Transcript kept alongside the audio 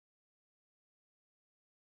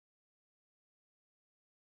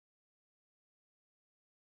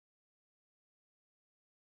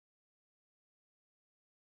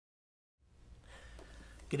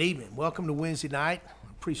Good evening. Welcome to Wednesday night. I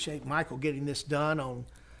appreciate Michael getting this done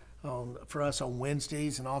for us on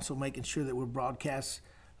Wednesdays, and also making sure that we're broadcast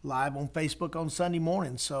live on Facebook on Sunday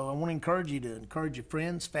morning. So I want to encourage you to encourage your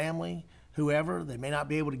friends, family, whoever. They may not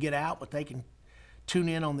be able to get out, but they can tune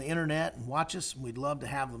in on the internet and watch us. We'd love to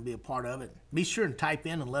have them be a part of it. Be sure and type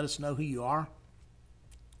in and let us know who you are,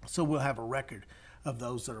 so we'll have a record of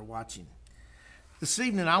those that are watching. This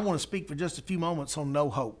evening, I want to speak for just a few moments on no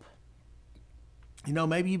hope. You know,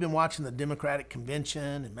 maybe you've been watching the Democratic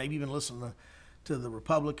convention, and maybe you've been listening to the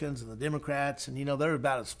Republicans and the Democrats, and you know, they're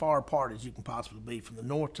about as far apart as you can possibly be, from the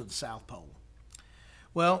North to the South Pole.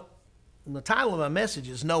 Well, the title of my message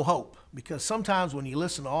is No Hope, because sometimes when you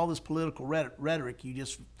listen to all this political rhetoric, you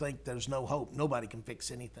just think there's no hope. Nobody can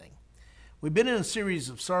fix anything. We've been in a series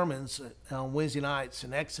of sermons on Wednesday nights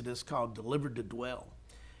in Exodus called Delivered to Dwell.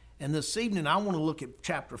 And this evening, I want to look at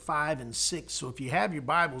chapter 5 and 6. So if you have your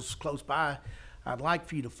Bibles close by, I'd like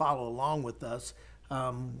for you to follow along with us.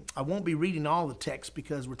 I won't be reading all the text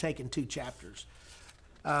because we're taking 2 chapters.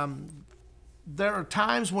 There are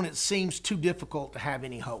times when it seems too difficult to have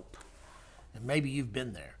any hope. And maybe you've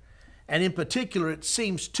been there. And in particular, it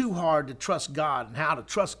seems too hard to trust God, and how to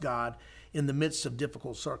trust God in the midst of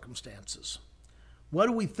difficult circumstances. What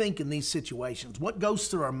do we think in these situations? What goes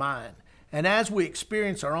through our mind? And as we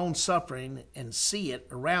experience our own suffering and see it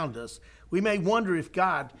around us, we may wonder if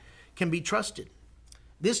God can be trusted.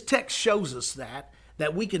 This text shows us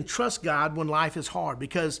that we can trust God when life is hard,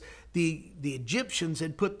 because the Egyptians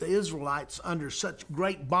had put the Israelites under such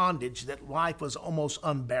great bondage that life was almost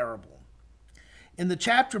unbearable. In the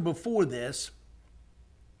chapter before this,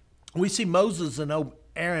 we see Moses and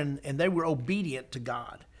Aaron, and they were obedient to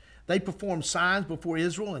God. They performed signs before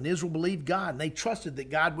Israel, and Israel believed God, and they trusted that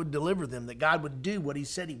God would deliver them, that God would do what he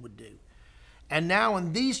said he would do. And now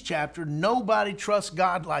in these chapters, nobody trusts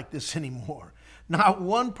God like this anymore. Not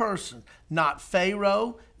one person, not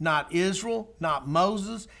Pharaoh, not Israel, not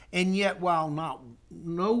Moses. And yet, while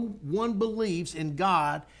no one believes in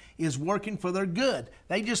God is working for their good,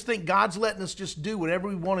 they just think God's letting us just do whatever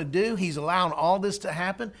we want to do. He's allowing all this to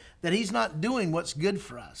happen, that he's not doing what's good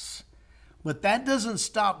for us. But that doesn't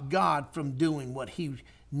stop God from doing what he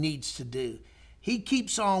needs to do. He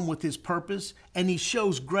keeps on with his purpose, and he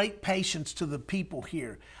shows great patience to the people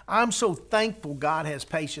here. I'm so thankful God has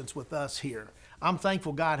patience with us here. I'm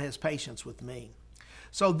thankful God has patience with me.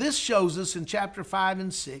 So this shows us in chapter 5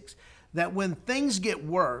 and 6 that when things get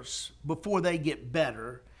worse before they get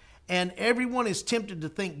better, and everyone is tempted to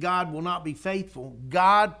think God will not be faithful,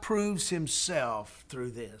 God proves himself through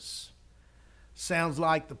this. Sounds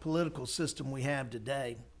like the political system we have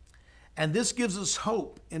today. And this gives us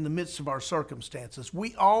hope in the midst of our circumstances.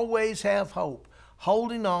 We always have hope,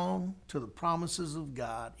 holding on to the promises of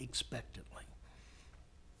God expectantly.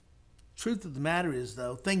 Truth of the matter is,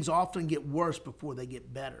 though, things often get worse before they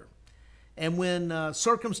get better. And when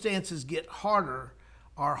circumstances get harder,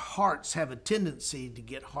 our hearts have a tendency to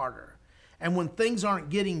get harder. And when things aren't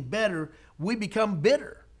getting better, we become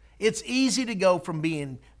bitter. It's easy to go from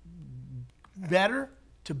being better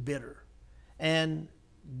to bitter. And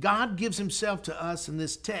God gives himself to us in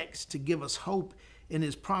this text to give us hope in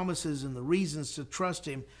his promises and the reasons to trust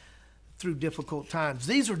him through difficult times.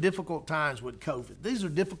 These are difficult times with COVID. These are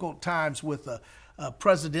difficult times with a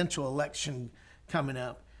presidential election coming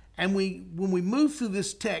up. And when we move through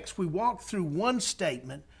this text, we walk through one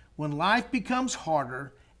statement: when life becomes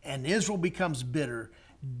harder and Israel becomes bitter,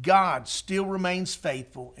 God still remains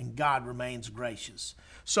faithful and God remains gracious.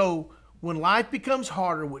 So when life becomes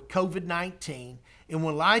harder with COVID-19, and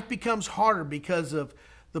when life becomes harder because of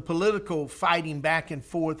the political fighting back and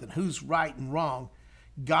forth and who's right and wrong,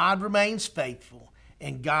 God remains faithful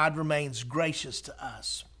and God remains gracious to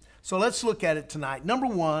us. So let's look at it tonight. Number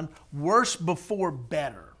 1, worse before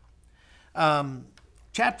better.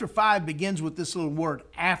 Chapter 5 begins with this little word,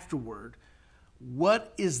 afterward.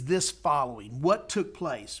 What is this following? What took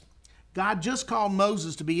place? God just called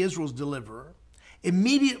Moses to be Israel's deliverer.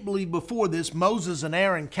 Immediately before this, Moses and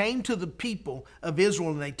Aaron came to the people of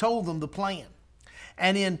Israel and they told them the plan.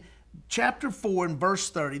 And in chapter 4 and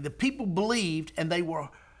verse 30, the people believed, and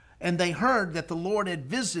they heard that the Lord had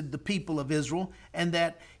visited the people of Israel and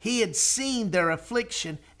that he had seen their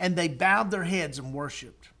affliction, and they bowed their heads and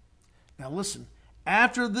worshiped. Now listen,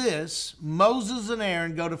 after this, Moses and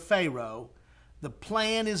Aaron go to Pharaoh. The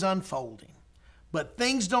plan is unfolding, but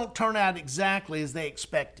things don't turn out exactly as they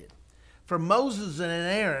expected. For Moses and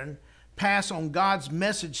Aaron pass on God's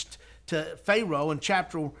message to Pharaoh in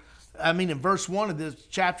verse 1 of this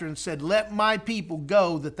chapter, and said, "Let my people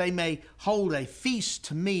go, that they may hold a feast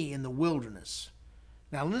to me in the wilderness."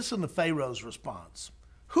 Now listen to Pharaoh's response.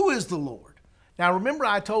 Who is the Lord? Now, remember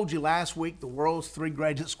I told you last week the world's three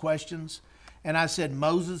greatest questions? And I said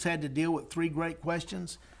Moses had to deal with three great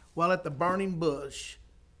questions? Well, at the burning bush,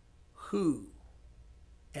 who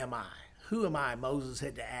am I? Who am I? Moses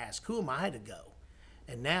had to ask. Who am I to go?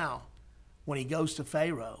 And now, when he goes to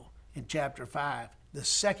Pharaoh in chapter 5, the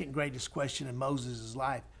second greatest question in Moses'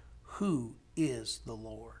 life, who is the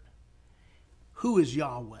Lord? Who is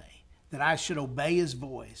Yahweh, that I should obey his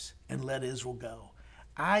voice and let Israel go?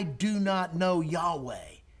 I do not know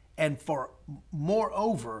Yahweh, and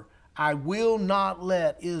moreover, I will not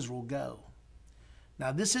let Israel go.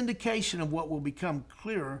 Now, this indication of what will become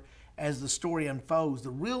clearer as the story unfolds. The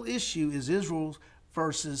real issue is Israel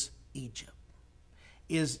versus Egypt.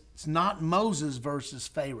 It's not Moses versus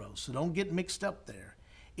Pharaoh, so don't get mixed up there.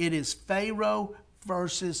 It is Pharaoh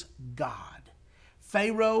versus God.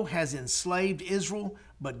 Pharaoh has enslaved Israel,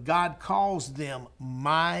 but God calls them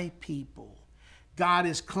my people. God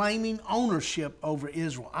is claiming ownership over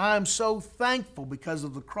Israel. I'm so thankful because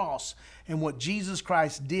of the cross and what Jesus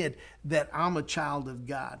Christ did that I'm a child of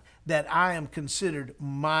God, that I am considered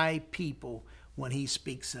my people when he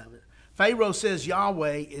speaks of it. Pharaoh says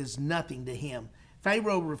Yahweh is nothing to him.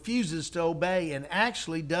 Pharaoh refuses to obey and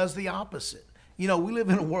actually does the opposite. You know, we live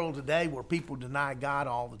in a world today where people deny God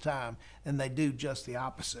all the time, and they do just the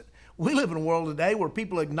opposite. We live in a world today where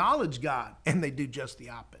people acknowledge God, and they do just the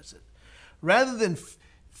opposite. Rather than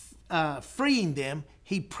freeing them,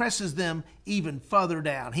 he presses them even further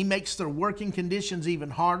down. He makes their working conditions even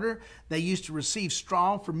harder. They used to receive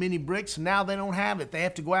straw for many bricks, and now they don't have it. They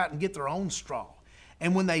have to go out and get their own straw.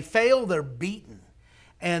 And when they fail, they're beaten.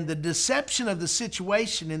 And the deception of the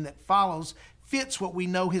situation in that follows fits what we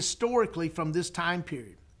know historically from this time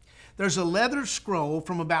period. There's a leather scroll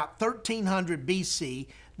from about 1300 BC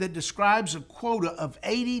that describes a quota of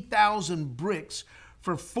 80,000 bricks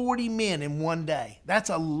for 40 men in one day. That's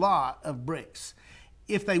a lot of bricks.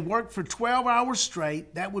 If they worked for 12 hours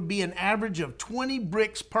straight, that would be an average of 20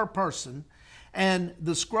 bricks per person. And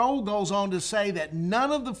the scroll goes on to say that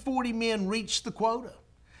none of the 40 men reached the quota.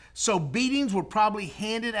 So beatings were probably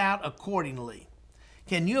handed out accordingly.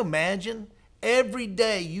 Can you imagine? Every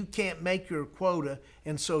day you can't make your quota,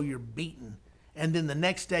 and so you're beaten. And then the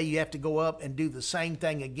next day you have to go up and do the same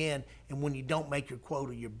thing again, and when you don't make your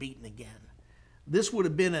quota, you're beaten again. This would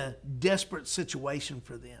have been a desperate situation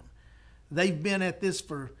for them. They've been at this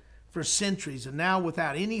for centuries, and now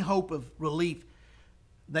without any hope of relief,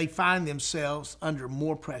 they find themselves under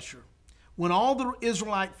more pressure. When all the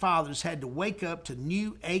Israelite fathers had to wake up to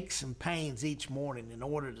new aches and pains each morning in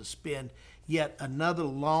order to spend yet another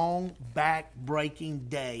long, back-breaking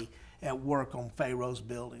day at work on Pharaoh's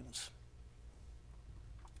buildings.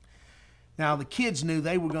 Now, the kids knew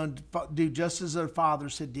they were going to do just as their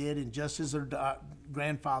fathers had did and just as their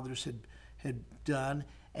grandfathers had done,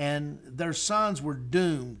 and their sons were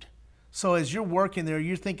doomed. So as you're working there,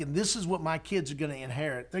 you're thinking, this is what my kids are going to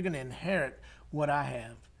inherit. They're going to inherit what I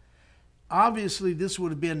have. Obviously, this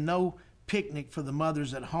would have been no picnic for the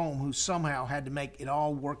mothers at home who somehow had to make it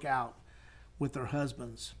all work out with their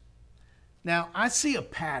husbands. Now, I see a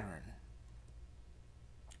pattern,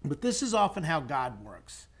 but this is often how God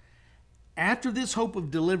works. After this hope of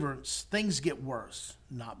deliverance, things get worse,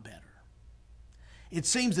 not better. It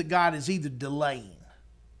seems that God is either delaying.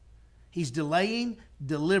 He's delaying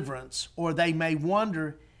deliverance, or they may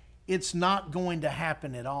wonder it's not going to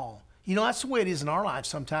happen at all. You know, that's the way it is in our life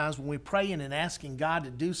sometimes when we're praying and asking God to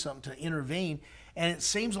do something, to intervene, and it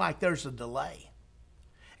seems like there's a delay.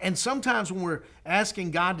 And sometimes when we're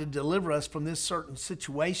asking God to deliver us from this certain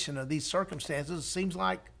situation or these circumstances, it seems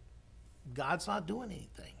like God's not doing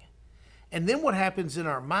anything. And then what happens in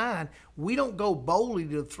our mind, we don't go boldly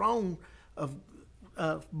to the throne of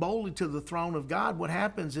God. What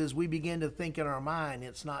happens is we begin to think in our mind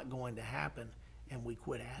it's not going to happen, and we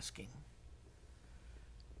quit asking.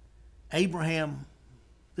 Abraham,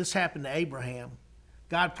 this happened to Abraham.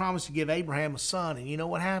 God promised to give Abraham a son, and you know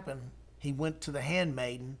what happened? He went to the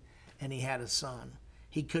handmaiden, and he had a son.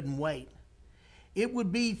 He couldn't wait. It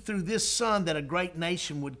would be through this son that a great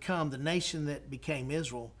nation would come, the nation that became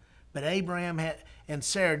Israel. But Abraham and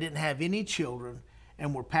Sarah didn't have any children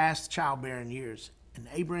and were past childbearing years. And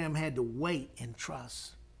Abraham had to wait and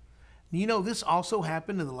trust. You know, this also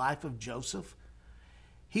happened in the life of Joseph.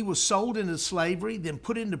 He was sold into slavery, then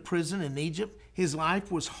put into prison in Egypt. His life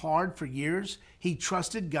was hard for years. He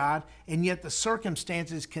trusted God, and yet the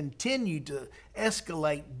circumstances continued to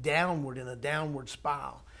escalate downward in a downward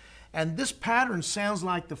spiral. And this pattern sounds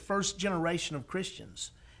like the first generation of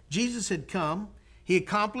Christians. Jesus had come. He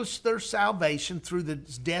accomplished their salvation through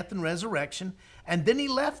his death and resurrection, and then he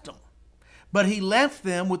left them. But he left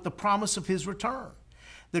them with the promise of his return.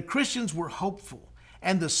 The Christians were hopeful,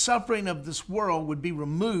 and the suffering of this world would be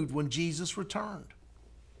removed when Jesus returned.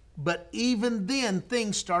 But even then,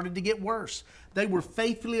 things started to get worse. They were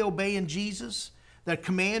faithfully obeying Jesus, their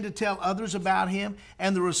command to tell others about him,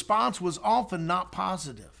 and the response was often not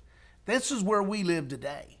positive. This is where we live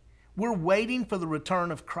today. We're waiting for the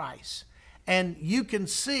return of Christ. And you can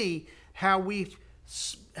see how we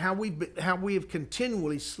have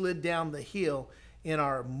continually slid down the hill in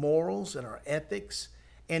our morals and our ethics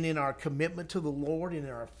and in our commitment to the Lord and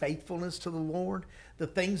in our faithfulness to the Lord. The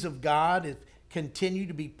things of God have continued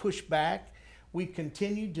to be pushed back. We've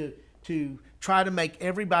continued to try to make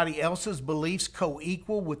everybody else's beliefs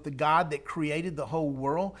co-equal with the God that created the whole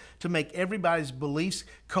world, to make everybody's beliefs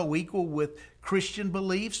co-equal with Christian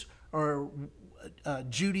beliefs or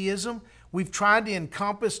Judaism. We've tried to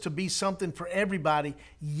encompass to be something for everybody,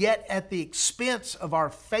 yet at the expense of our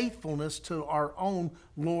faithfulness to our own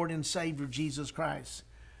Lord and Savior, Jesus Christ.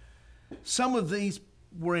 Some of these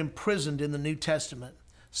were imprisoned in the New Testament.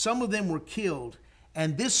 Some of them were killed,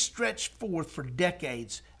 and this stretched forth for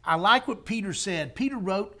decades. I like what Peter said. Peter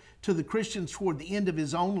wrote to the Christians toward the end of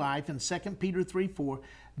his own life in 2 Peter 3:4,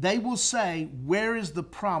 "They will say, 'Where is the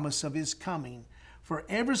promise of his coming?' For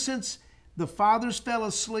ever since the fathers fell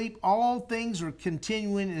asleep, all things are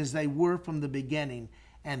continuing as they were from the beginning,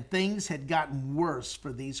 and things had gotten worse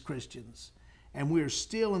for these Christians." And we are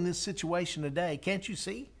still in this situation today. Can't you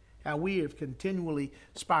see how we have continually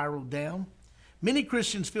spiraled down? Many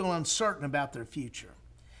Christians feel uncertain about their future.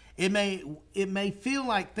 It may feel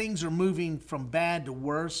like things are moving from bad to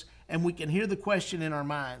worse, and we can hear the question in our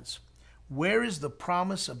minds, where is the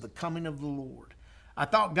promise of the coming of the Lord? I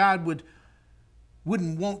thought God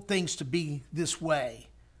wouldn't want things to be this way.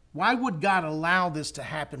 Why would God allow this to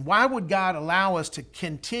happen? Why would God allow us to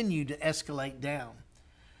continue to escalate down?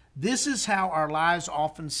 This is how our lives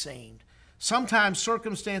often seemed. Sometimes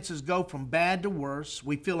circumstances go from bad to worse.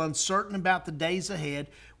 We feel uncertain about the days ahead.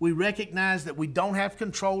 We recognize that we don't have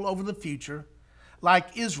control over the future.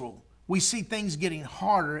 Like Israel, we see things getting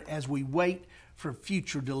harder as we wait for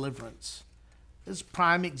future deliverance. This is a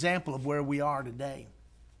prime example of where we are today.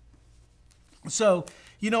 So,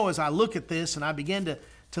 as I look at this and I begin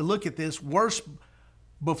to look at this, worse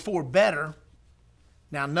before better.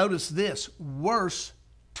 Now notice this, worse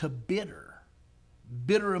to bitter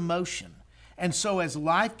emotion. And so as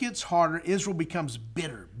life gets harder, Israel becomes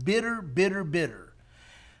bitter.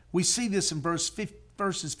 We see this in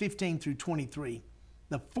verses 15 through 23.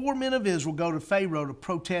 The 4 men of Israel go to Pharaoh to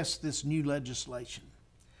protest this new legislation.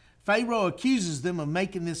 Pharaoh accuses them of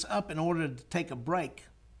making this up in order to take a break,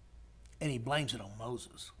 and he blames it on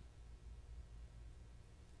Moses.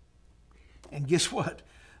 And guess what?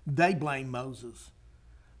 They blame Moses.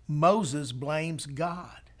 Moses blames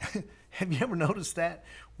God. Have you ever noticed that?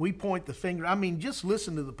 We point the finger. Just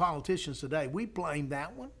listen to the politicians today. We blame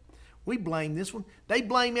that one. We blame this one. They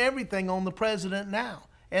blame everything on the president now.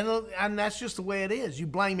 And that's just the way it is. You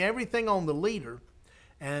blame everything on the leader.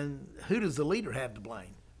 And who does the leader have to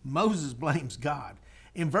blame? Moses blames God.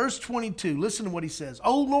 In verse 22, listen to what he says.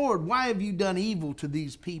 "O Lord, why have you done evil to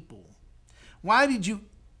these people? Why did you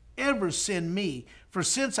ever send me? For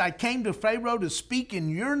since I came to Pharaoh to speak in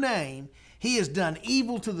your name, he has done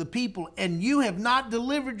evil to the people, and you have not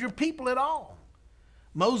delivered your people at all."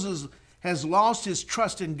 Moses has lost his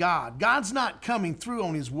trust in God. God's not coming through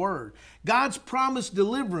on his word. God's promised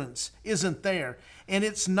deliverance isn't there, and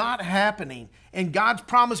it's not happening. And God's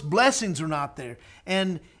promised blessings are not there.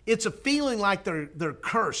 And it's a feeling like they're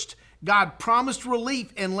cursed. God promised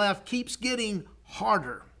relief, and life keeps getting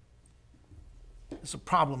harder. It's a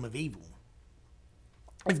problem of evil.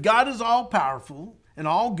 If God is all powerful and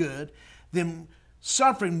all good, then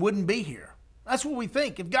suffering wouldn't be here. That's what we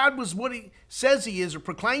think. If God was what he says he is or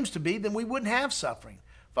proclaims to be, then we wouldn't have suffering.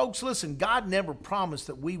 Folks, listen, God never promised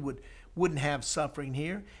that we wouldn't have suffering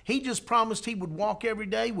here. He just promised he would walk every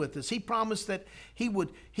day with us. He promised that he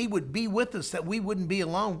would be with us, that we wouldn't be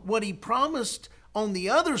alone. What he promised on the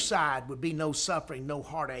other side would be no suffering, no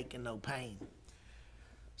heartache, and no pain.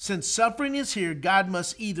 Since suffering is here, God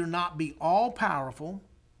must either not be all powerful,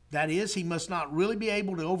 that is, he must not really be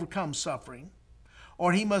able to overcome suffering,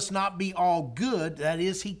 or he must not be all good, that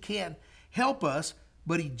is, he can't help us,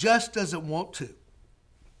 but he just doesn't want to.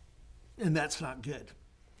 And that's not good.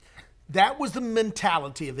 That was the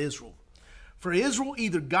mentality of Israel. For Israel,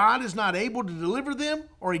 either God is not able to deliver them,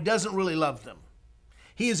 or he doesn't really love them.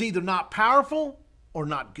 He is either not powerful or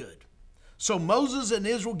not good. So Moses and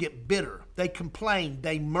Israel get bitter. They complain,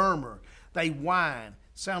 they murmur, they whine.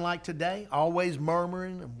 Sound like today? Always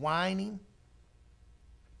murmuring and whining.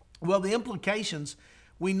 Well, the implications,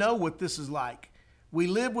 we know what this is like. We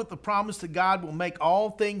live with the promise that God will make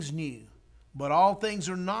all things new, but all things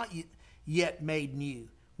are not yet made new.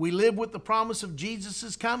 We live with the promise of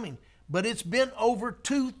Jesus' coming, but it's been over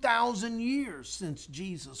 2,000 years since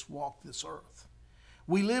Jesus walked this earth.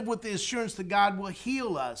 We live with the assurance that God will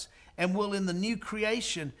heal us and will in the new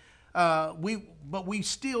creation, but we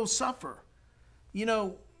still suffer. You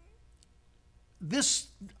know, this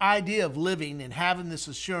idea of living and having this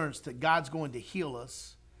assurance that God's going to heal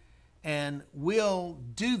us and will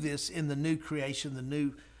do this in the new creation, the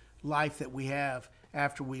new life that we have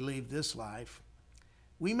after we leave this life,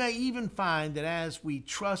 we may even find that as we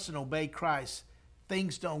trust and obey Christ,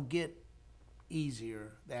 things don't get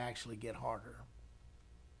easier, they actually get harder.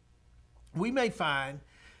 We may find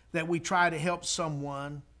that we try to help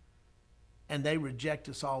someone and they reject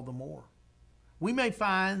us all the more. We may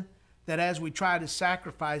find that as we try to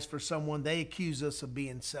sacrifice for someone, they accuse us of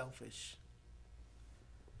being selfish.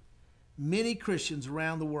 Many Christians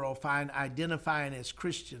around the world find identifying as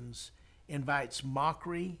Christians invites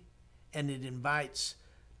mockery, and it invites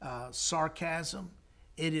sarcasm.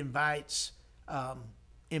 It invites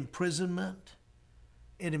imprisonment.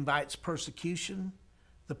 It invites persecution.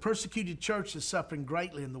 The persecuted church is suffering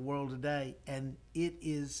greatly in the world today, and it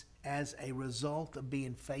is as a result of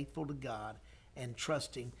being faithful to God and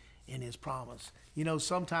trusting in His promise. You know,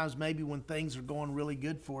 sometimes maybe when things are going really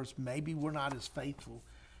good for us, maybe we're not as faithful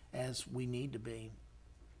as we need to be.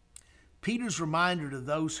 Peter's reminder to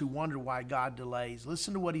those who wonder why God delays.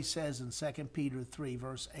 Listen to what he says in 2 Peter 3,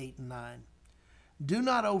 verse 8 and 9. Do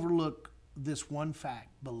not overlook this one fact,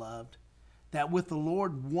 beloved, that with the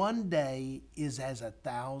Lord 1 day is as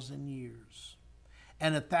 1,000 years,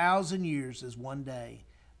 and 1,000 years is 1 day.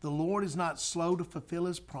 The Lord is not slow to fulfill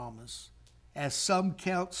His promise, as some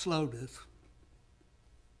count slowness,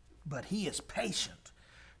 but He is patient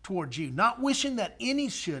towards you, not wishing that any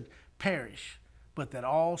should perish, but that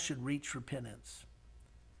all should reach repentance.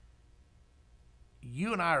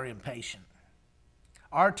 You and I are impatient.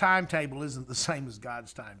 Our timetable isn't the same as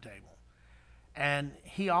God's timetable. And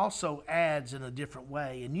He also adds in a different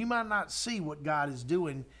way. And you might not see what God is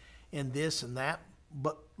doing in this and that,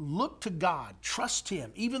 but look to God. Trust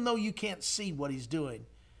Him, even though you can't see what He's doing.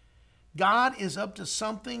 God is up to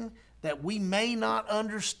something that we may not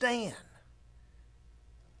understand.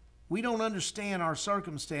 We don't understand our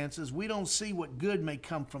circumstances. We don't see what good may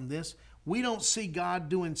come from this. We don't see God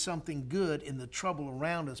doing something good in the trouble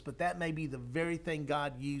around us, but that may be the very thing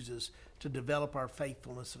God uses to develop our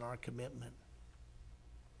faithfulness and our commitment.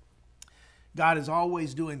 God is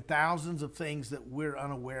always doing thousands of things that we're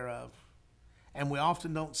unaware of, and we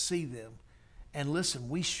often don't see them. And listen,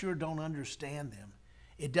 we sure don't understand them.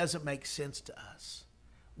 It doesn't make sense to us.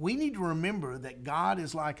 We need to remember that God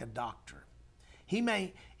is like a doctor. He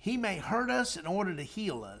may hurt us in order to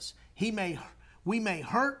heal us. We may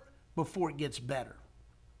hurt before it gets better.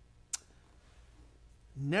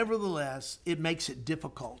 Nevertheless, it makes it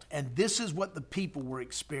difficult. And this is what the people were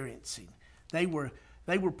experiencing. They were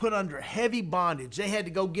put under heavy bondage. They had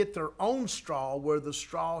to go get their own straw where the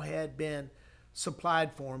straw had been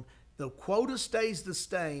supplied for them. The quota stays the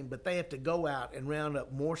same, but they have to go out and round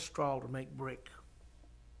up more straw to make brick.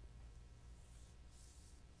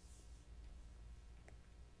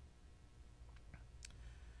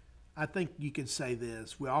 I think you could say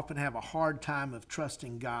this. We often have a hard time of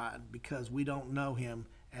trusting God because we don't know Him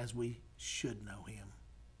as we should know Him.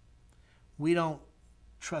 We don't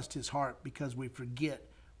trust His heart because we forget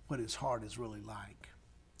what His heart is really like.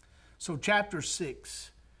 So chapter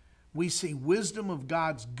 6, we see wisdom of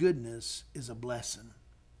God's goodness is a blessing.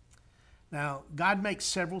 Now, God makes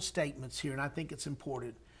several statements here, and I think it's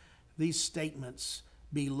important these statements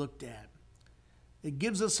be looked at. It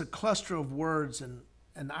gives us a cluster of words and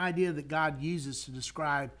an idea that God uses to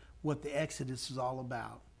describe what the Exodus is all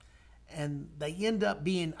about. And they end up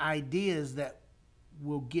being ideas that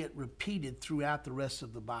will get repeated throughout the rest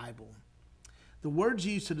of the Bible. The words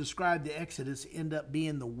used to describe the Exodus end up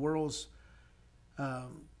being the world's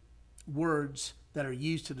words that are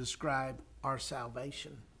used to describe our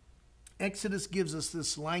salvation. Exodus gives us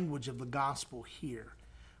this language of the gospel here.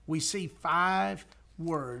 We see 5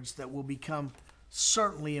 words that will become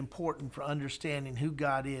certainly important for understanding who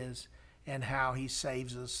God is and how He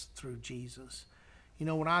saves us through Jesus. You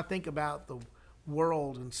know, when I think about the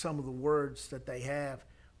world and some of the words that they have,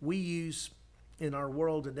 we use in our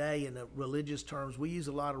world today in religious terms, we use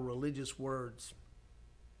a lot of religious words.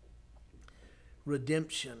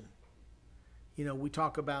 Redemption. You know, we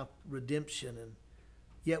talk about redemption, and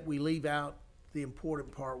yet we leave out the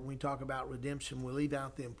important part. When we talk about redemption, we leave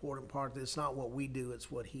out the important part that it's not what we do,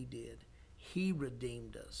 it's what He did. He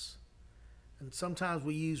redeemed us. And sometimes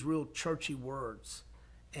we use real churchy words,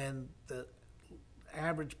 and the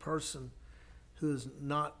average person who is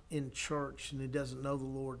not in church and who doesn't know the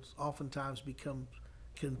Lord oftentimes becomes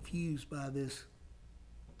confused by this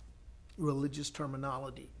religious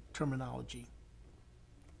terminology.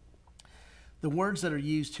 The words that are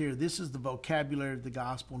used here, this is the vocabulary of the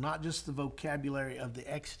gospel, not just the vocabulary of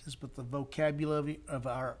the Exodus, but the vocabulary of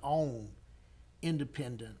our own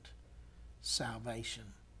independent salvation.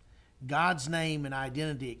 God's name and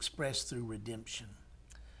identity expressed through redemption.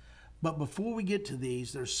 But before we get to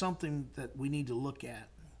these, there's something that we need to look at.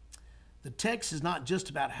 The text is not just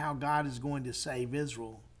about how God is going to save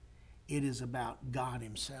Israel. It is about God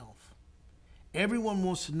himself. Everyone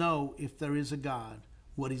wants to know if there is a God,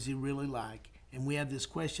 what is he really like? And we have this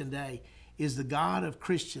question today, is the God of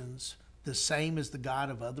Christians the same as the God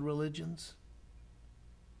of other religions?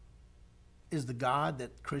 Is the God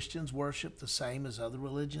that Christians worship the same as other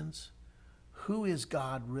religions? Who is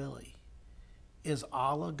God really? Is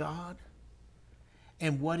Allah God?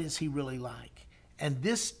 And what is he really like? And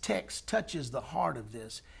this text touches the heart of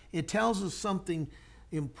this. It tells us something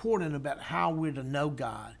important about how we're to know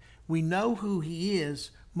God. We know who he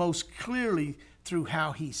is most clearly through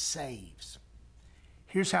how he saves.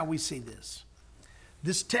 Here's how we see this.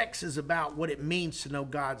 This text is about what it means to know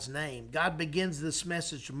God's name. God begins this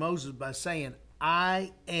message to Moses by saying,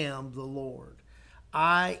 I am the Lord.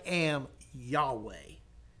 I am Yahweh.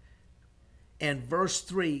 And verse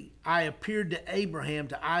 3, I appeared to Abraham,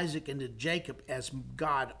 to Isaac, and to Jacob as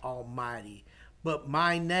God Almighty. But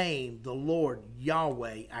my name, the Lord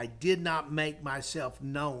Yahweh, I did not make myself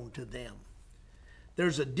known to them.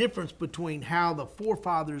 There's a difference between how the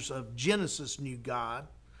forefathers of Genesis knew God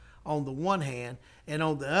on the one hand, and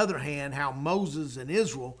on the other hand, how Moses and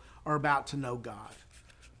Israel are about to know God.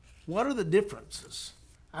 What are the differences?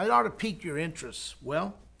 It ought to pique your interest.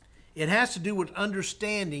 Well, it has to do with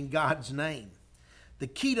understanding God's name. The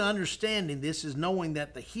key to understanding this is knowing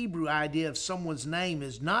that the Hebrew idea of someone's name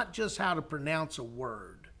is not just how to pronounce a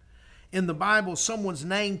word. In the Bible, someone's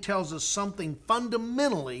name tells us something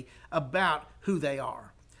fundamentally about who they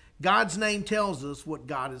are. God's name tells us what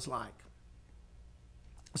God is like.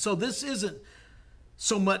 So this isn't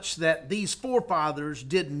so much that these forefathers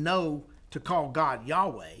didn't know to call God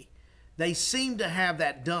Yahweh. They seem to have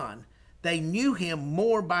that done. They knew him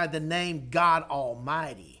more by the name God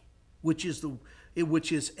Almighty, which is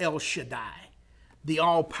El Shaddai, the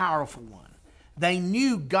all-powerful one. They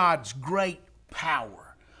knew God's great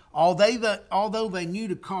power. Although they knew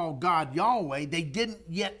to call God Yahweh, they didn't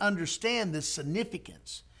yet understand the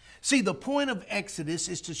significance. See, the point of Exodus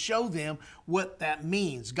is to show them what that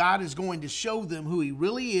means. God is going to show them who he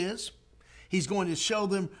really is. He's going to show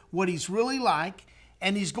them what he's really like.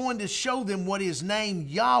 And he's going to show them what his name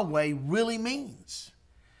Yahweh really means.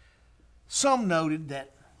 Some noted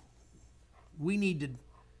that we need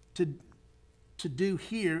to do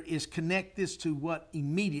here is connect this to what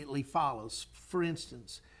immediately follows. For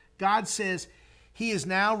instance, God says he is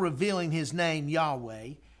now revealing his name Yahweh,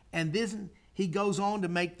 and then he goes on to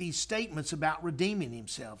make these statements about redeeming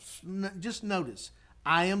himself. Just notice,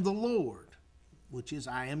 I am the Lord, which is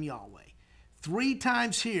I am Yahweh. 3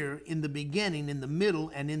 times here in the beginning, in the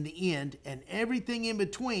middle, and in the end, and everything in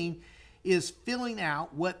between is filling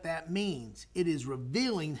out what that means. It is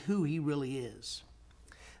revealing who he really is.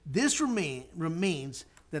 This means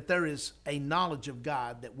that there is a knowledge of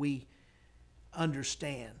God that we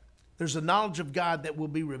understand. There's a knowledge of God that will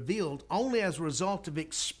be revealed only as a result of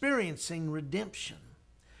experiencing redemption.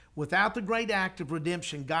 Without the great act of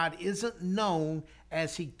redemption, God isn't known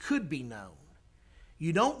as he could be known.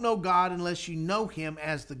 You don't know God unless you know him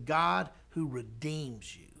as the God who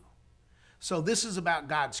redeems you. So this is about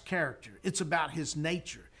God's character. It's about his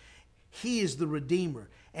nature. He is the Redeemer,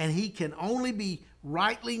 and he can only be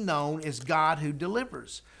rightly known as God who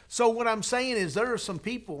delivers. So what I'm saying is there are some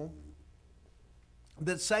people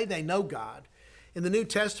that say they know God. In the New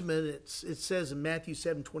Testament, it says in Matthew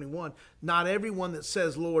 7:21, not everyone that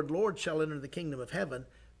says, Lord, Lord, shall enter the kingdom of heaven,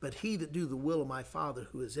 but he that do the will of my Father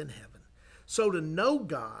who is in heaven. So to know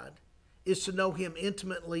God is to know him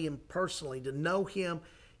intimately and personally. To know him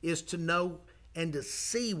is to know and to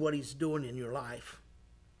see what he's doing in your life.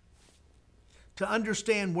 To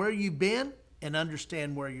understand where you've been and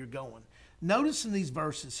understand where you're going. Notice in these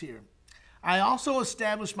verses here, I also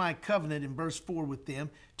established my covenant in verse 4 with them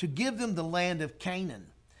to give them the land of Canaan,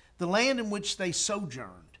 the land in which they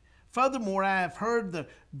sojourned. Furthermore, I have heard the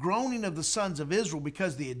groaning of the sons of Israel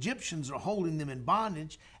because the Egyptians are holding them in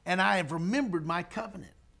bondage, and I have remembered my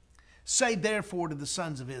covenant. Say therefore to the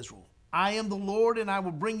sons of Israel, I am the Lord, and I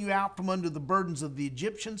will bring you out from under the burdens of the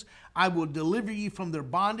Egyptians. I will deliver you from their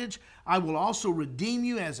bondage. I will also redeem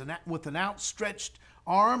you with an outstretched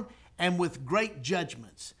arm and with great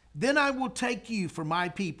judgments. Then I will take you for my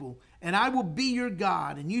people, and I will be your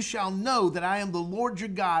God, and you shall know that I am the Lord your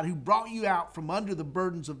God who brought you out from under the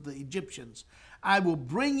burdens of the Egyptians. I will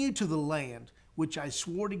bring you to the land which I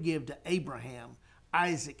swore to give to Abraham,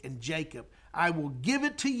 Isaac, and Jacob. I will give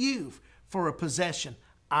it to you for a possession.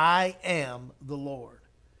 I am the Lord.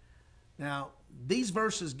 Now, these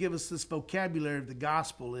verses give us this vocabulary of the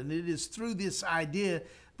gospel, and it is through this idea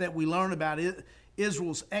that we learn about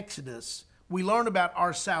Israel's exodus. We learn about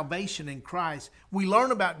our salvation in Christ. We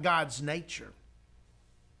learn about God's nature.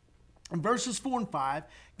 In verses 4 and 5,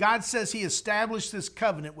 God says he established this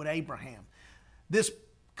covenant with Abraham. This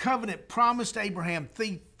covenant promised Abraham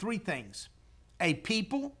three things: a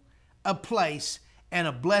people, a place, and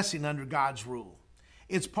a blessing under God's rule.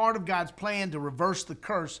 It's part of God's plan to reverse the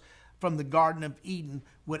curse from the Garden of Eden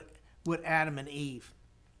with Adam and Eve.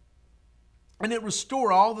 And it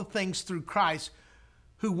restore all the things through Christ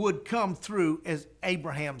who would come through as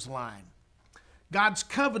Abraham's line. God's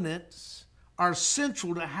covenants are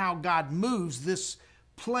central to how God moves this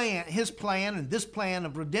plan, his plan, and this plan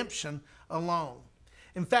of redemption along.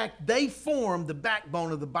 In fact, they form the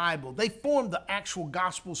backbone of the Bible. They form the actual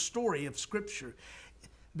gospel story of Scripture.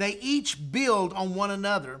 They each build on one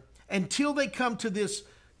another until they come to this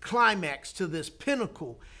climax, to this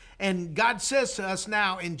pinnacle. And God says to us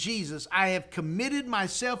now in Jesus, I have committed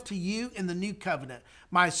myself to you in the new covenant.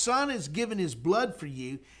 My Son has given his blood for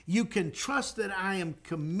you. You can trust that I am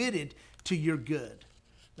committed to your good.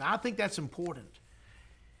 Now, I think that's important.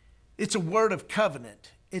 It's a word of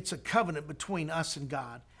covenant. It's a covenant between us and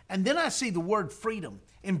God. And then I see the word freedom.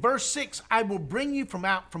 In verse 6, I will bring you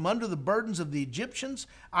from under the burdens of the Egyptians.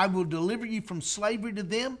 I will deliver you from slavery to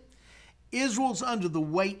them. Israel's under the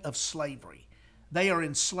weight of slavery. They are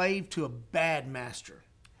enslaved to a bad master.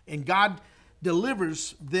 And God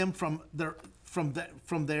delivers them from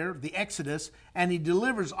the Exodus, and he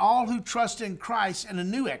delivers all who trust in Christ in a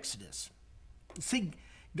new Exodus. See,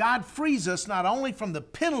 God frees us not only from the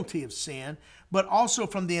penalty of sin, but also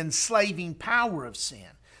from the enslaving power of sin.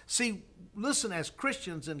 See, listen, as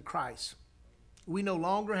Christians in Christ, we no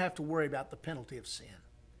longer have to worry about the penalty of sin,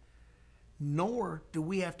 nor do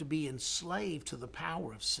we have to be enslaved to the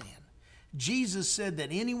power of sin. Jesus said that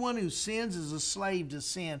anyone who sins is a slave to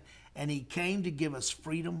sin, and he came to give us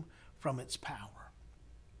freedom from its power.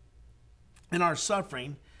 In our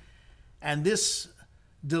suffering and this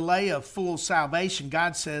delay of full salvation,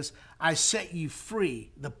 God says, I set you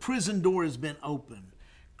free. The prison door has been opened.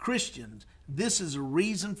 Christians, this is a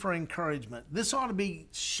reason for encouragement. This ought to be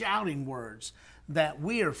shouting words that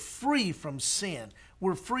we are free from sin.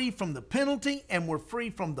 We're free from the penalty, and we're free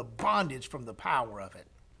from the bondage, from the power of it.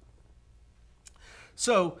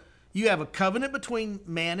 So you have a covenant between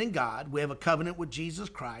man and God. We have a covenant with Jesus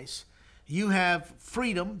Christ. You have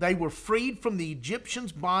freedom. They were freed from the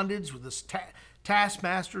Egyptians' bondage with the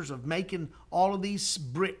taskmasters of making all of these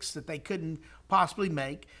bricks that they couldn't possibly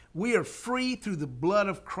make. We are free through the blood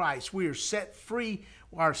of Christ. We are set free.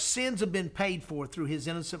 Our sins have been paid for through his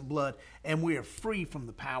innocent blood, and we are free from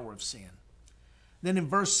the power of sin. Then in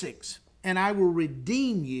verse 6, and I will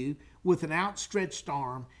redeem you with an outstretched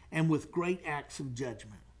arm and with great acts of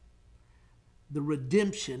judgment. The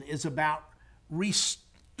redemption is about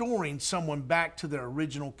restoring someone back to their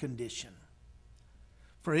original condition.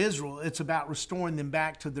 For Israel, it's about restoring them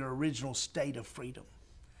back to their original state of freedom.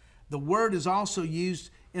 The word is also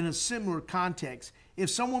used in a similar context. If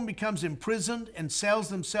someone becomes imprisoned and sells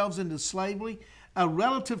themselves into slavery, a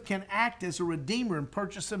relative can act as a redeemer and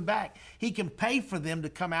purchase them back. He can pay for them to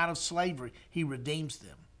come out of slavery. He redeems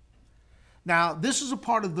them. Now, this is a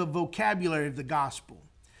part of the vocabulary of the gospel.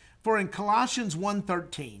 For in Colossians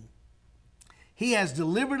 1:13, he has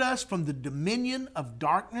delivered us from the dominion of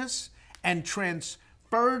darkness and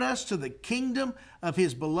transferred us to the kingdom of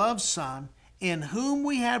his beloved Son, in whom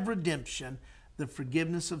we have redemption, the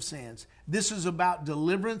forgiveness of sins. This is about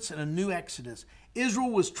deliverance and a new exodus.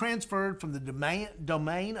 Israel was transferred from the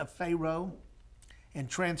domain of Pharaoh and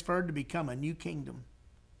transferred to become a new kingdom.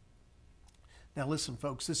 Now listen,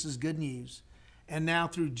 folks, this is good news. And now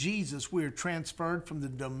through Jesus, we are transferred from the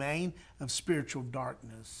domain of spiritual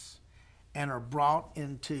darkness and are brought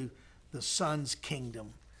into the Son's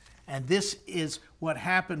kingdom. And this is what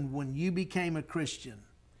happened when you became a Christian.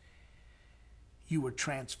 You were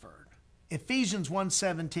transferred. Ephesians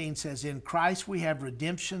 1:17 says, in Christ we have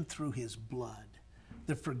redemption through his blood,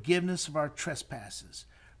 the forgiveness of our trespasses.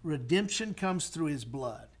 Redemption comes through his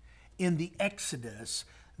blood. In the Exodus,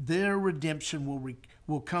 Their redemption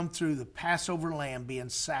will come through the Passover lamb being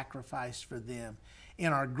sacrificed for them.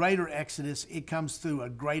 In our greater Exodus, it comes through a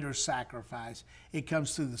greater sacrifice. It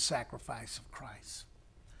comes through the sacrifice of Christ.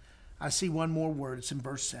 I see one more word. It's in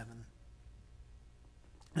verse 7.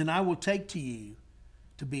 And I will take to you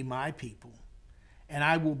to be my people, and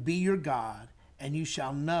I will be your God, and you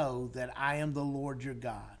shall know that I am the Lord your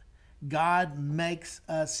God. God makes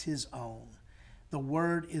us his own. The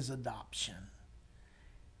word is adoption.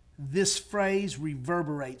 This phrase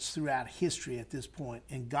reverberates throughout history at this point,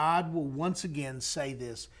 and God will once again say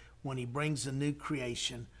this when he brings a new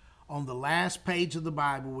creation. On the last page of the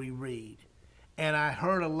Bible we read, and I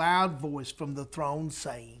heard a loud voice from the throne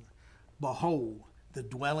saying, behold, the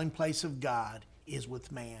dwelling place of God is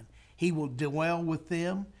with man. He will dwell with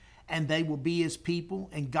them, and they will be his people,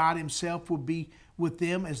 and God himself will be with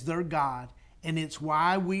them as their God. And it's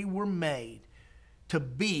why we were made, to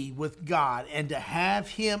be with God and to have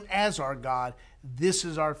him as our God. This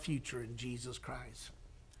is our future in Jesus Christ.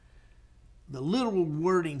 The literal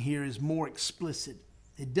wording here is more explicit.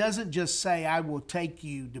 It doesn't just say, I will take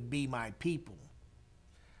you to be my people.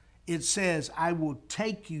 It says, I will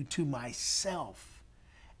take you to myself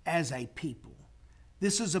as a people.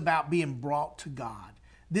 This is about being brought to God.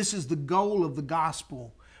 This is the goal of the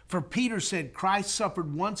gospel. For Peter said, Christ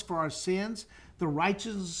suffered once for our sins, the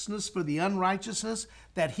righteousness for the unrighteousness,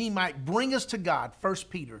 that he might bring us to God. 1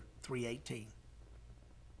 Peter 3:18.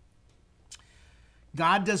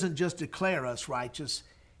 God doesn't just declare us righteous.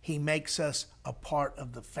 He makes us a part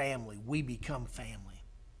of the family. We become family.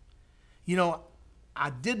 You know, I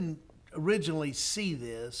didn't originally see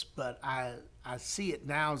this, but I see it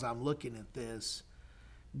now as I'm looking at this.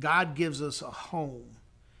 God gives us a home.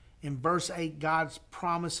 In verse 8, God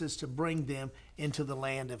promises to bring them into the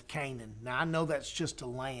land of Canaan. Now, I know that's just a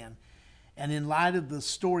land. And in light of the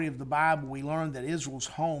story of the Bible, we learn that Israel's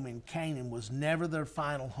home in Canaan was never their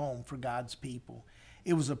final home for God's people.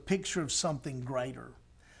 It was a picture of something greater.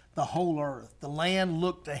 The whole earth, the land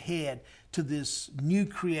looked ahead to this new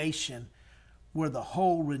creation where the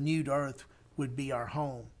whole renewed earth would be our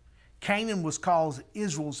home. Canaan was called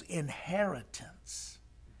Israel's inheritance.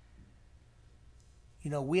 You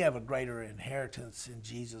know, we have a greater inheritance in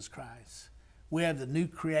Jesus Christ. We have the new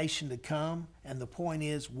creation to come, and the point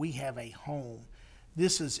is we have a home.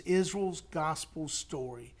 This is Israel's gospel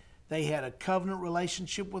story. They had a covenant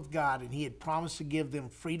relationship with God, and he had promised to give them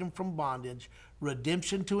freedom from bondage,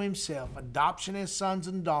 redemption to himself, adoption as sons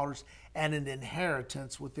and daughters, and an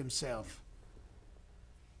inheritance with himself.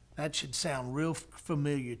 That should sound real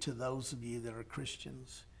familiar to those of you that are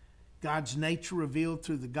Christians. God's nature revealed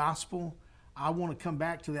through the gospel. I want to come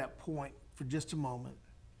back to that point for just a moment.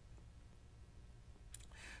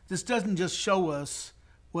 This doesn't just show us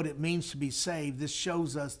what it means to be saved. This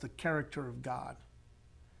shows us the character of God.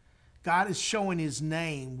 God is showing his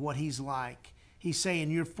name, what he's like. He's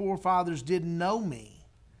saying, your forefathers didn't know me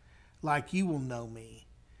like you will know me,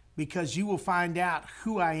 because you will find out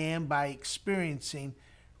who I am by experiencing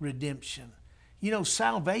redemption. You know,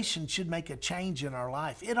 salvation should make a change in our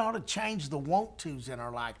life. It ought to change the want-tos in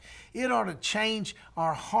our life. It ought to change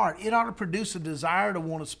our heart. It ought to produce a desire to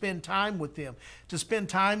want to spend time with him, to spend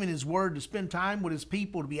time in his word, to spend time with his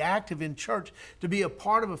people, to be active in church, to be a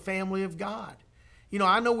part of a family of God. You know,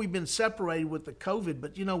 I know we've been separated with the COVID,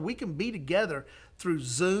 but, you know, we can be together through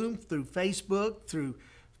Zoom, through Facebook,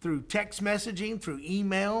 through text messaging, through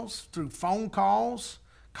emails, through phone calls,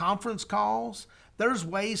 conference calls. There's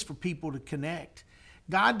ways for people to connect.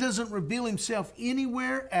 God doesn't reveal himself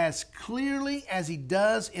anywhere as clearly as he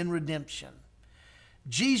does in redemption.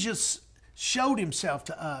 Jesus showed himself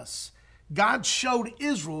to us. God showed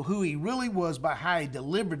Israel who he really was by how he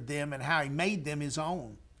delivered them and how he made them his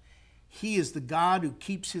own. He is the God who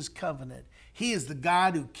keeps his covenant. He is the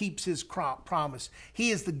God who keeps his promise.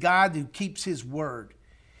 He is the God who keeps his word.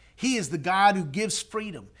 He is the God who gives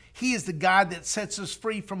freedom. He is the God that sets us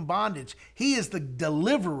free from bondage. He is the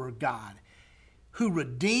deliverer God who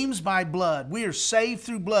redeems by blood. We are saved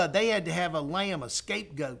through blood. They had to have a lamb, a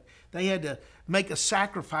scapegoat. They had to make a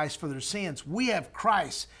sacrifice for their sins. We have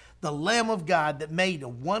Christ, the Lamb of God that made a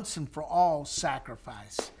once and for all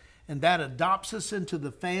sacrifice. And that adopts us into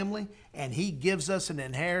the family, and he gives us an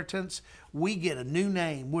inheritance. We get a new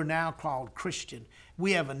name. We're now called Christian.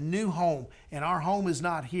 We have a new home, and our home is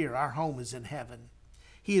not here. Our home is in heaven.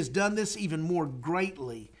 He has done this even more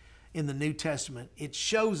greatly in the New Testament. It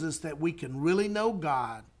shows us that we can really know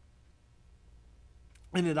God.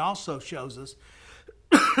 And it also shows us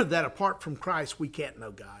that apart from Christ, we can't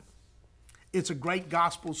know God. It's a great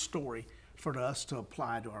gospel story for us to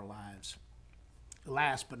apply to our lives.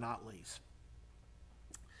 Last but not least,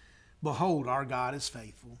 Behold, our God is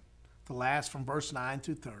faithful. The last from verse 9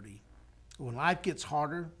 through 30. When life gets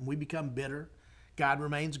harder and we become bitter, God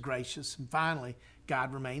remains gracious. And finally,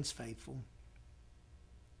 God remains faithful.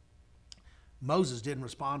 Moses didn't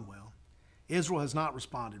respond well. Israel has not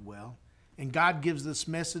responded well. And God gives this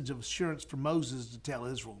message of assurance for Moses to tell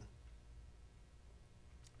Israel.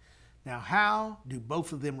 Now, how do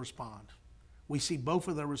both of them respond? We see both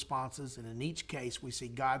of their responses, and in each case, we see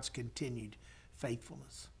God's continued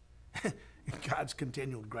faithfulness. God's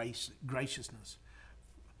continual graciousness.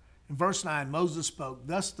 In verse 9, Moses spoke,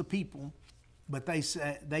 thus the people, but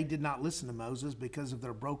they did not listen to Moses because of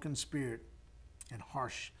their broken spirit and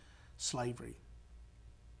harsh slavery.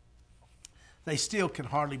 They still can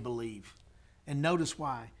hardly believe. And notice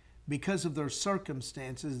why. Because of their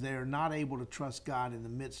circumstances, they are not able to trust God in the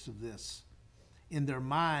midst of this. In their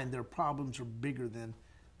mind, their problems are bigger than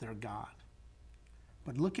their God.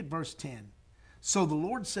 But look at verse 10. So the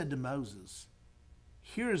Lord said to Moses,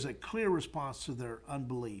 here is a clear response to their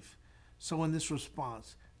unbelief. So in this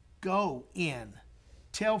response, go in,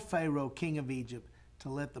 tell Pharaoh, king of Egypt, to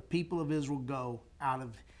let the people of Israel go out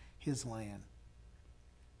of his land.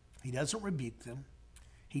 He doesn't rebuke them.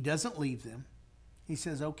 He doesn't leave them. He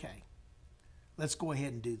says, okay, let's go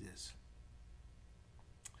ahead and do this.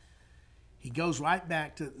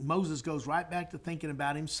 Moses goes right back to thinking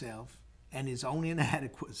about himself and his own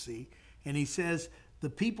inadequacy. And he says,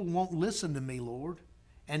 the people won't listen to me, Lord.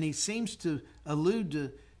 And he seems to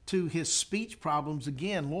allude to his speech problems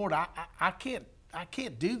again. Lord, I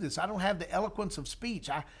can't do this. I don't have the eloquence of speech.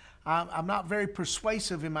 I'm not very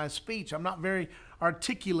persuasive in my speech. I'm not very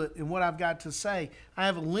articulate in what I've got to say. I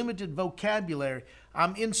have a limited vocabulary.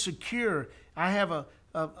 I'm insecure. I have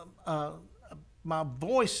my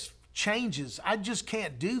voice changes. I just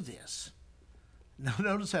can't do this. Now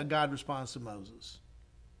notice how God responds to Moses.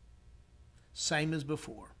 Same as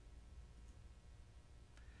before.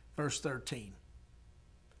 Verse 13.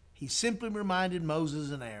 He simply reminded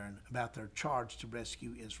Moses and Aaron about their charge to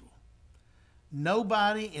rescue Israel.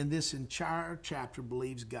 Nobody in this entire chapter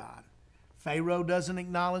believes God. Pharaoh doesn't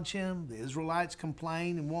acknowledge him. The Israelites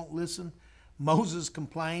complain and won't listen. Moses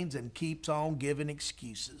complains and keeps on giving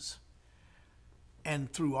excuses.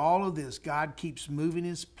 And through all of this, God keeps moving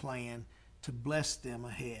his plan to bless them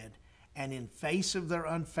ahead. And in face of their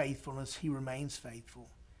unfaithfulness, he remains faithful.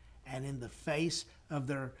 And in the face of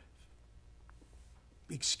their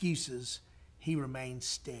excuses, he remains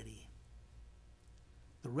steady.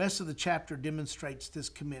 The rest of the chapter demonstrates this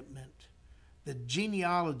commitment. The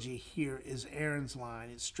genealogy here is Aaron's line.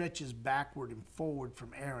 It stretches backward and forward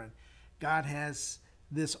from Aaron. God has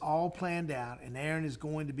this all planned out, and Aaron is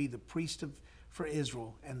going to be the priest for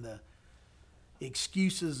Israel, and the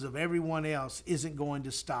excuses of everyone else isn't going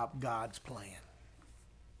to stop God's plan.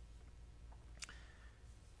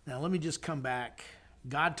 Now let me just come back.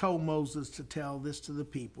 God told Moses to tell this to the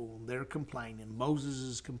people. They're complaining. Moses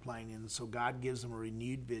is complaining. So God gives them a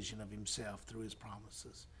renewed vision of himself through his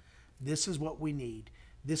promises. This is what we need.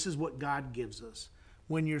 This is what God gives us.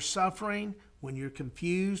 When you're suffering, when you're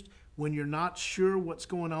confused, when you're not sure what's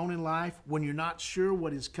going on in life, when you're not sure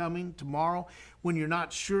what is coming tomorrow, when you're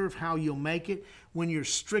not sure of how you'll make it, when you're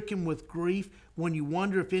stricken with grief, when you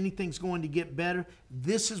wonder if anything's going to get better,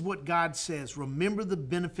 this is what God says. Remember the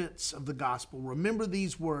benefits of the gospel. Remember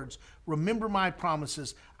these words. Remember my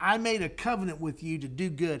promises. I made a covenant with you to do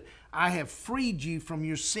good. I have freed you from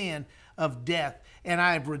your sin of death, and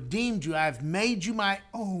I have redeemed you. I have made you my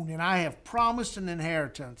own, and I have promised an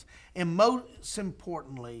inheritance. And most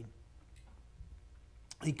importantly,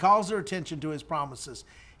 he calls their attention to his promises.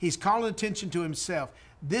 He's calling attention to himself.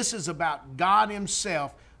 This is about God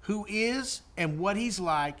himself, who is and what he's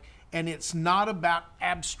like, and it's not about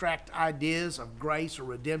abstract ideas of grace or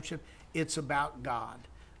redemption. It's about God.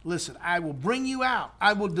 Listen, I will bring you out.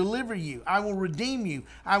 I will deliver you. I will redeem you.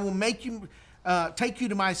 I will make you, take you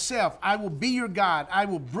to myself. I will be your God. I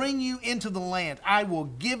will bring you into the land. I will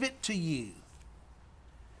give it to you.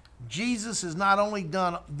 Jesus has not only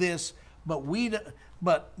done this, but we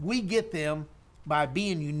get them by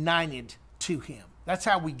being united to him. That's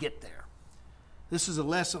how we get there. This is a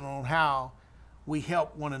lesson on how we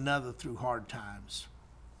help one another through hard times.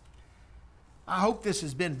 I hope this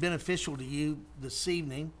has been beneficial to you this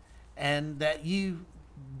evening, and that you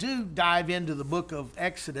do dive into the book of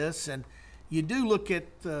Exodus, and you do look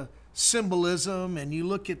at the symbolism, and you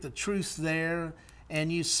look at the truth there,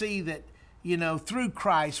 and you see that, through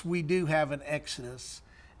Christ we do have an Exodus,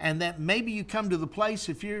 and that maybe you come to the place,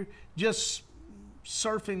 if you're just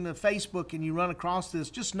surfing the Facebook and you run across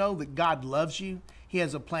this, just know that God loves you. He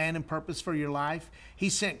has a plan and purpose for your life. He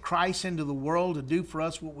sent Christ into the world to do for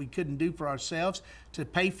us what we couldn't do for ourselves, to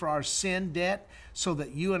pay for our sin debt so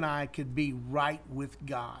that you and I could be right with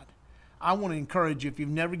God. I want to encourage you, if you've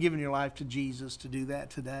never given your life to Jesus, to do that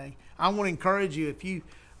today. I want to encourage you, if you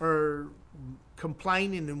are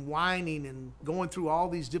complaining and whining and going through all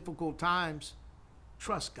these difficult times,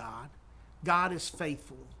 trust God. God is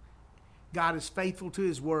faithful. God is faithful to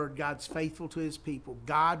his word. God's faithful to his people.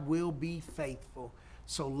 God will be faithful.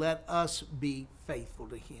 So let us be faithful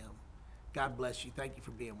to him. God bless you. Thank you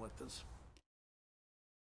for being with us.